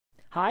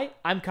Hi,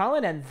 I'm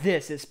Colin, and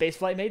this is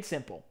Spaceflight Made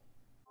Simple.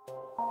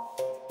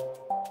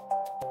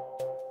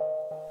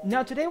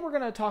 Now today we're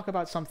going to talk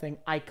about something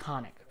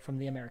iconic from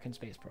the American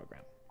space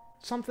program.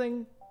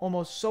 Something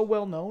almost so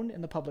well known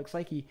in the public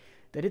psyche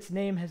that its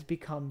name has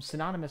become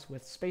synonymous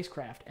with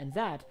spacecraft, and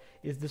that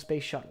is the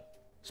Space Shuttle.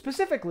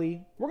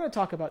 Specifically, we're going to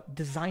talk about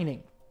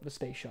designing the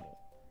Space Shuttle.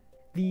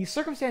 The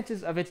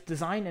circumstances of its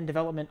design and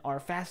development are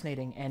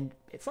fascinating, and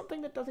it's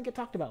something that doesn't get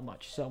talked about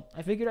much, so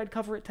I figured I'd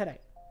cover it today.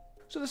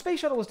 So the Space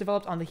Shuttle was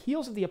developed on the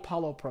heels of the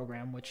Apollo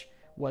program, which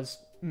was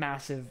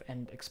massive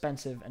and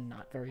expensive and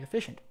not very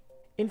efficient.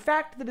 In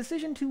fact, the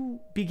decision to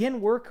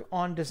begin work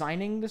on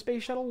designing the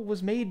Space Shuttle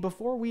was made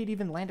before we had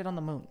even landed on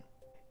the moon.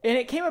 And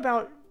it came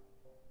about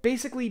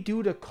basically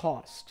due to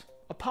cost.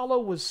 Apollo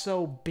was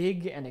so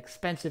big and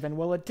expensive, and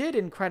while it did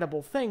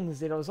incredible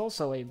things, it was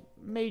also a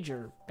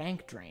major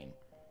bank drain.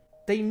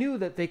 They knew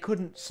that they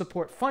couldn't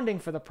support funding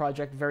for the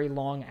project very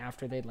long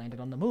after they'd landed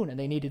on the moon, and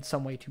they needed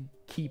some way to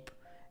keep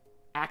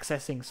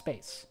accessing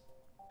space.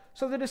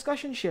 So the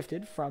discussion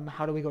shifted from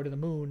how do we go to the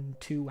moon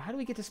to how do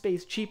we get to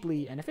space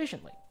cheaply and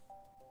efficiently?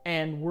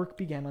 And work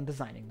began on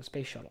designing the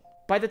Space Shuttle.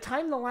 By the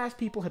time the last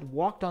people had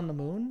walked on the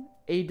moon,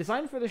 a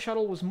design for the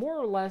shuttle was more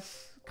or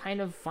less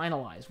kind of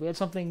finalized. We had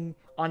something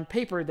on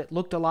paper that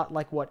looked a lot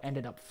like what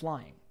ended up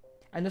flying.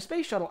 And the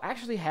Space Shuttle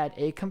actually had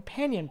a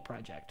companion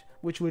project,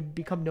 which would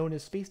become known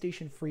as Space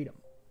Station Freedom.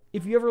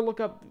 If you ever look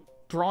up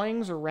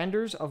drawings or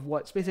renders of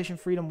what Space Station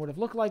Freedom would have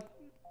looked like,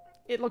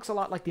 it looks a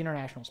lot like the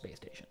International Space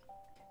Station.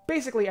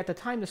 Basically, at the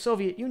time, the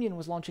Soviet Union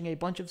was launching a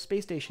bunch of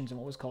space stations in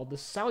what was called the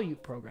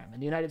Salyut program,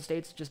 and the United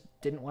States just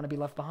didn't want to be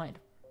left behind.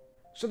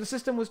 So the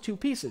system was two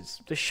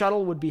pieces. The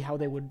shuttle would be how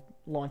they would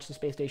launch the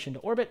space station to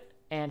orbit,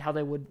 and how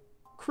they would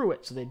crew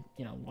it. So they'd,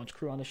 launch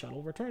crew on the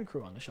shuttle, return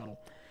crew on the shuttle.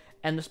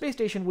 And the space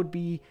station would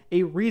be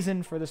a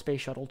reason for the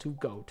space shuttle to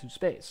go to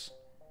space.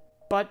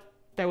 But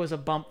there was a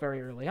bump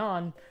very early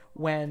on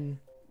when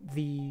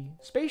the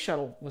space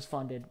shuttle was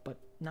funded, but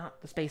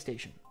not the space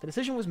station. The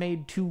decision was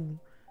made to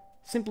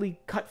simply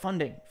cut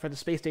funding for the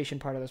space station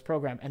part of this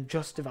program and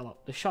just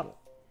develop the shuttle.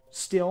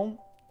 Still,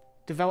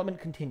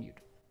 development continued.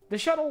 The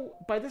shuttle,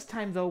 by this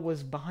time though,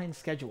 was behind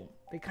schedule.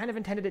 They kind of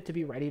intended it to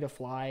be ready to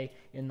fly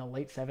in the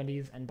late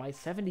 70s, and by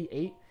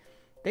 78,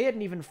 they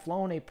hadn't even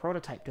flown a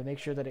prototype to make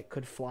sure that it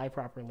could fly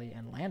properly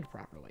and land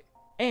properly.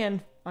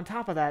 And, on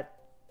top of that,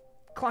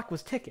 clock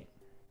was ticking.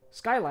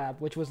 Skylab,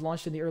 which was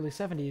launched in the early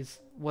 70s,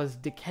 was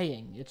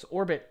decaying, its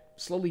orbit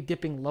slowly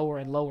dipping lower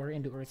and lower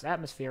into Earth's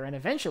atmosphere, and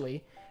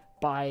eventually,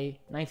 by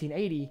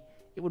 1980,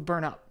 it would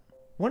burn up.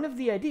 One of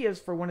the ideas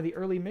for one of the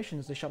early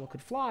missions the shuttle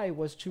could fly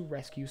was to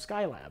rescue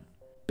Skylab,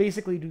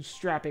 basically to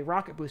strap a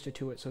rocket booster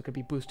to it so it could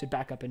be boosted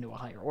back up into a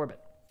higher orbit.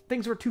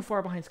 Things were too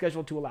far behind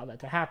schedule to allow that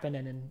to happen,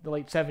 and in the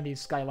late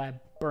 70s, Skylab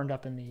burned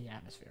up in the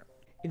atmosphere.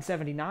 In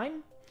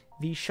 79,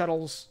 the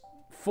shuttle's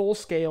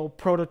full-scale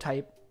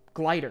prototype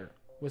glider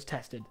was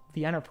tested,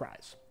 the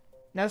Enterprise.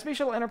 Now, the Space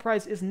Shuttle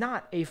Enterprise is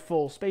not a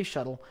full space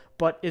shuttle,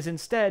 but is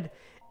instead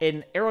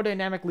an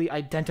aerodynamically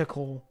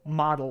identical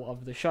model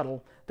of the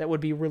shuttle that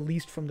would be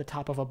released from the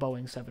top of a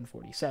Boeing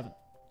 747.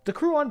 The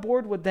crew on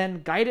board would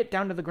then guide it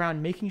down to the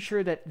ground, making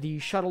sure that the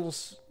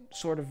shuttle's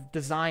sort of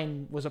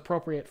design was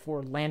appropriate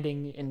for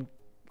landing in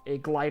a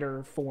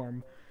glider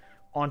form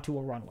onto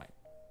a runway.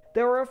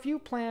 There were a few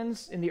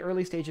plans in the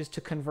early stages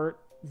to convert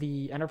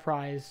the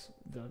Enterprise,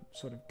 the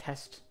sort of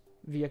test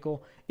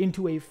vehicle,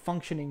 into a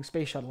functioning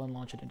space shuttle and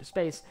launch it into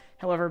space.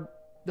 However,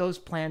 those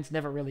plans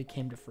never really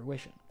came to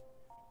fruition.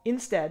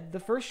 Instead,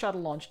 the first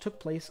shuttle launch took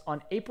place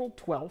on April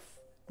 12,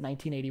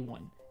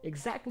 1981,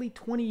 exactly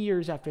 20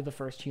 years after the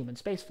first human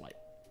spaceflight.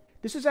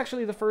 This is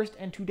actually the first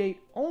and to date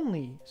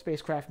only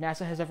spacecraft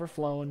NASA has ever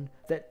flown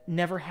that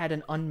never had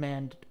an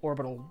unmanned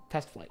orbital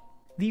test flight.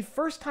 The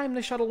first time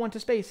the shuttle went to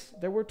space,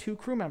 there were 2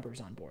 crew members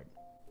on board.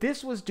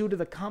 This was due to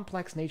the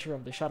complex nature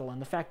of the shuttle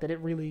and the fact that it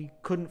really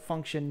couldn't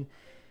function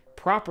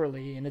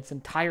properly in its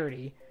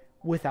entirety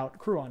without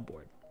crew on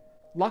board.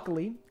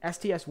 Luckily,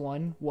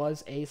 STS-1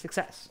 was a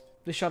success.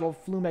 The shuttle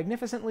flew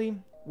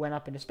magnificently, went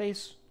up into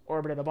space,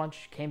 orbited a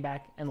bunch, came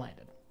back, and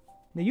landed.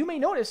 Now you may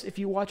notice if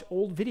you watch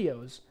old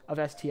videos of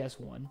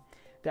STS-1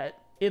 that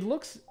it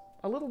looks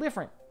a little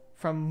different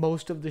from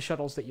most of the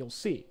shuttles that you'll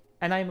see.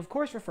 And I am of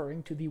course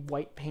referring to the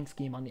white paint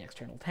scheme on the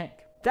external tank.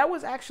 That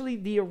was actually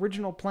the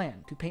original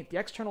plan, to paint the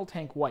external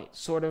tank white,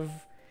 sort of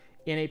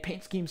in a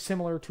paint scheme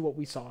similar to what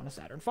we saw on a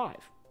Saturn V.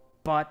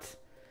 But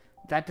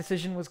that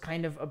decision was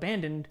kind of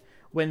abandoned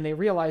when they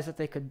realized that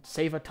they could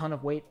save a ton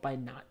of weight by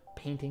not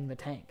painting the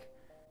tank.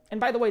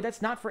 And by the way,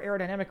 that's not for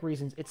aerodynamic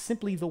reasons, it's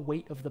simply the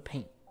weight of the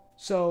paint.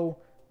 So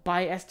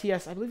by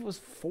STS, I believe it was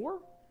 4,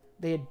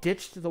 they had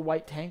ditched the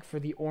white tank for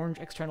the orange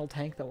external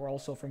tank that we're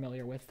also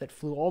familiar with that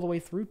flew all the way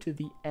through to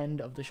the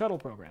end of the shuttle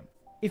program.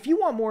 If you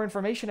want more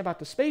information about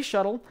the Space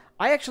Shuttle,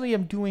 I actually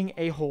am doing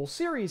a whole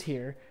series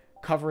here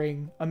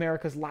covering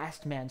America's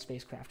last manned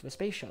spacecraft, the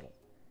Space Shuttle.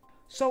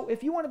 So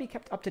if you want to be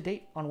kept up to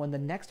date on when the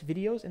next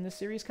videos in this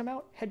series come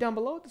out, head down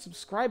below at the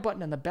subscribe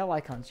button and the bell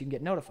icon so you can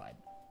get notified.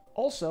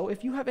 Also,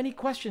 if you have any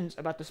questions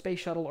about the Space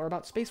Shuttle or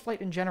about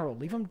spaceflight in general,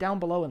 leave them down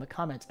below in the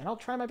comments, and I'll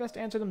try my best to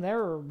answer them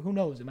there, or who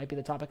knows, it might be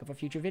the topic of a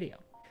future video.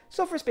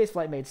 So for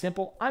Spaceflight Made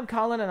Simple, I'm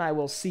Colin, and I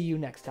will see you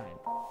next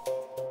time.